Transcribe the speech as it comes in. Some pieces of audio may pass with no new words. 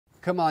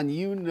Come on,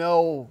 you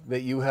know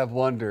that you have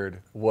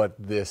wondered what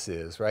this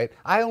is, right?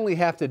 I only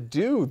have to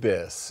do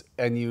this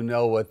and you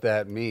know what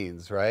that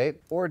means,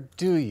 right? Or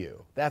do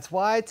you? That's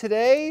why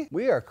today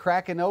we are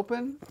cracking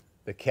open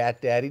the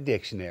Cat Daddy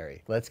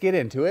Dictionary. Let's get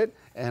into it,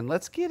 and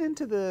let's get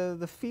into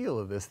the feel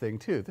of this thing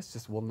too. This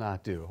just will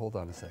not do. Hold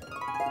on a second.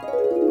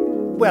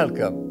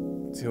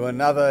 Welcome to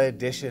another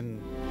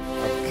edition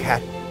of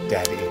Cat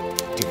Daddy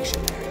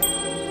Dictionary.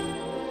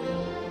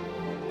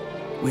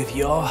 With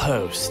your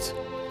host,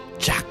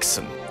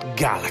 Jackson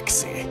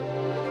Galaxy.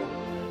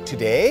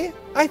 Today,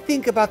 I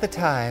think about the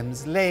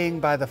times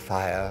laying by the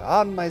fire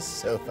on my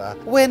sofa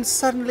when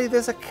suddenly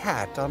there's a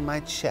cat on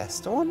my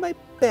chest or on my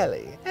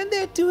belly, and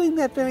they're doing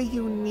that very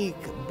unique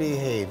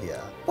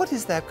behavior. What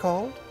is that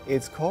called?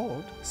 It's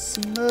called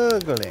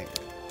smurgling.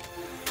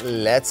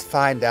 Let's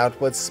find out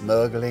what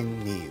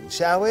smurgling means,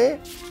 shall we?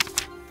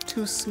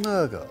 To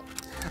smurgle.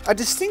 A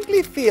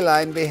distinctly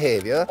feline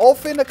behavior,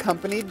 often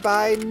accompanied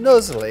by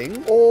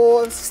nuzzling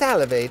or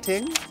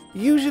salivating,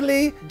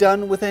 usually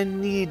done with a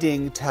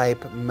kneading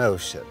type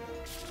motion.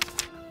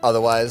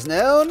 Otherwise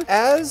known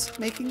as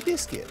making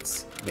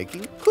biscuits,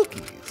 making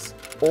cookies,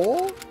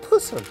 or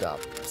puzzle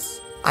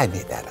dumps. I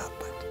made that up,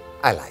 but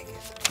I like it.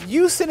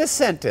 Use in a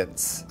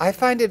sentence. I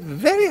find it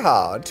very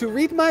hard to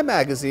read my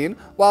magazine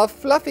while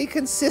Fluffy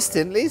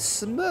consistently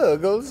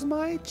smurgles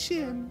my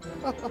chin.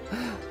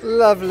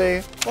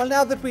 Lovely. Well,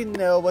 now that we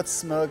know what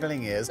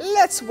smurgling is,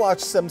 let's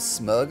watch some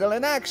Smurgle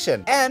in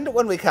action. And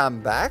when we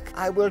come back,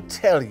 I will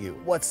tell you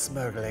what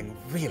smurgling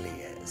really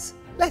is.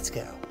 Let's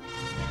go.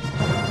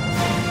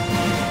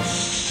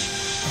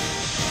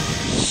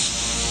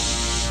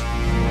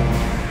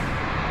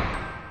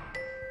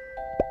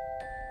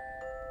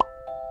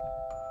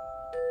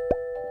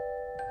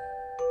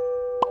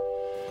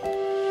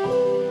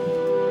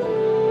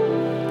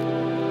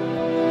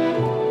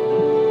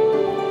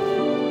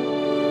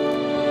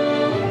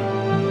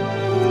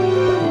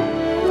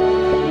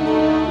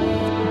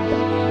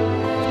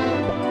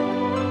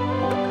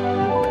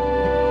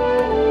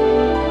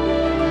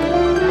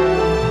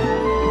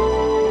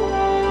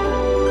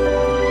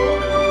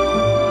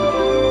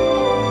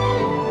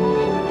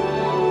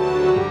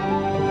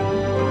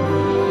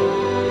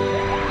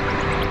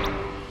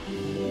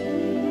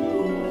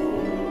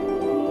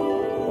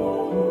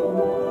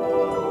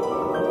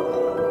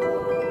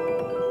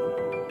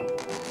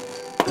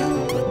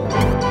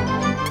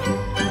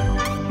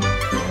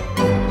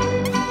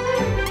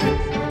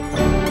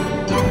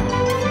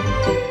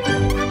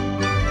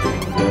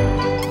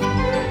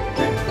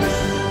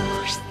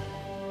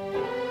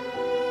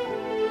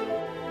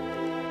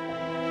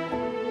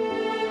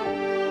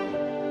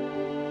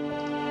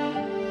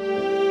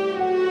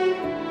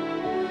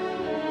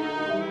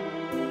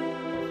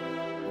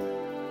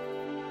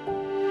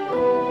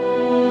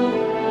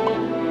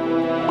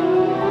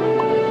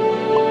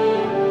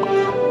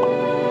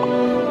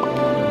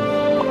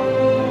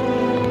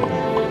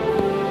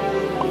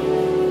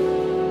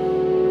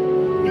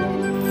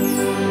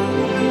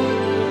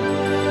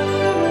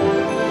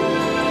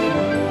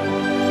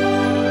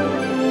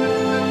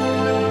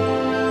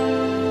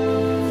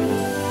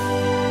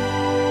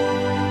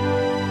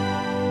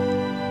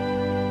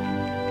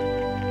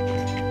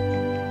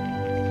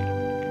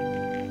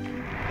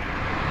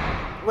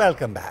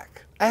 Welcome back.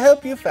 I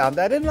hope you found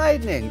that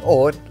enlightening,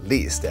 or at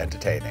least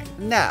entertaining.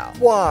 Now,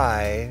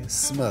 why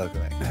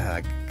smurgling?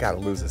 I gotta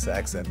lose this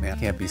accent, man.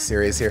 Can't be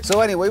serious here.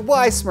 So anyway,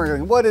 why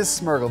smurgling? What is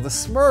smurgle? The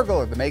smurgle,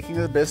 or the making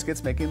of the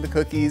biscuits, making the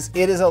cookies,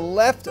 it is a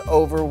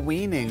leftover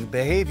weaning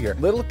behavior.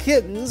 Little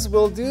kittens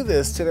will do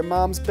this to their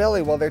mom's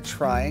belly while they're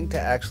trying to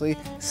actually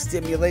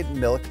stimulate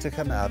milk to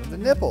come out of the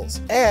nipples.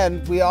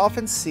 And we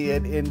often see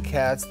it in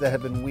cats that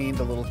have been weaned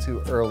a little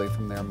too early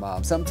from their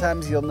mom.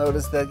 Sometimes you'll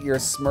notice that your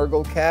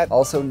smurgle cat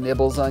also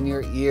nibbles on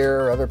your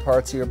ear or other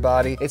parts of your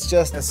body. It's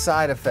just a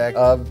side effect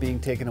of being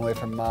taken away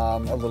from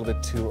mom a little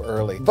bit too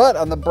early. But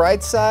on the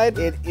bright side,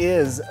 it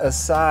is a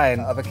sign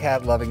of a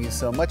cat loving you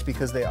so much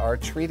because they are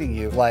treating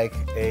you like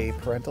a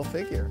parental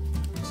figure.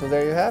 So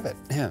there you have it.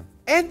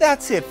 And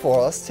that's it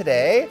for us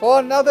today for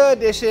another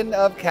edition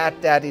of Cat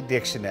Daddy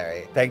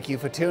Dictionary. Thank you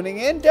for tuning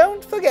in.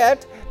 Don't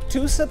forget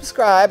to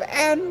subscribe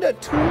and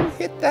to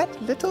hit that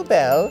little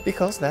bell,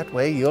 because that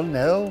way you'll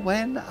know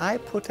when I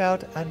put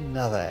out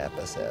another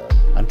episode.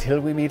 Until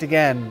we meet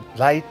again,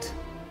 light,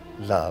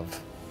 love,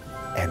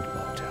 and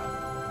mojo.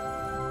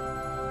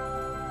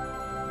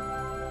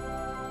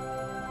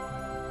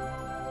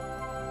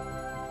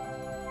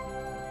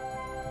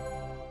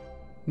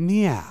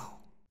 Meow.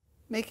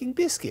 Making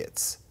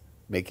biscuits.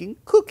 Making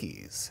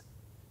cookies.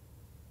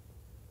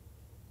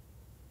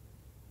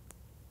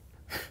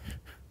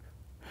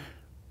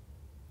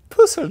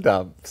 Puzzle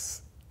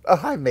dumps. Oh,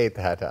 I made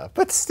that up,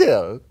 but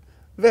still,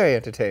 very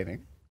entertaining.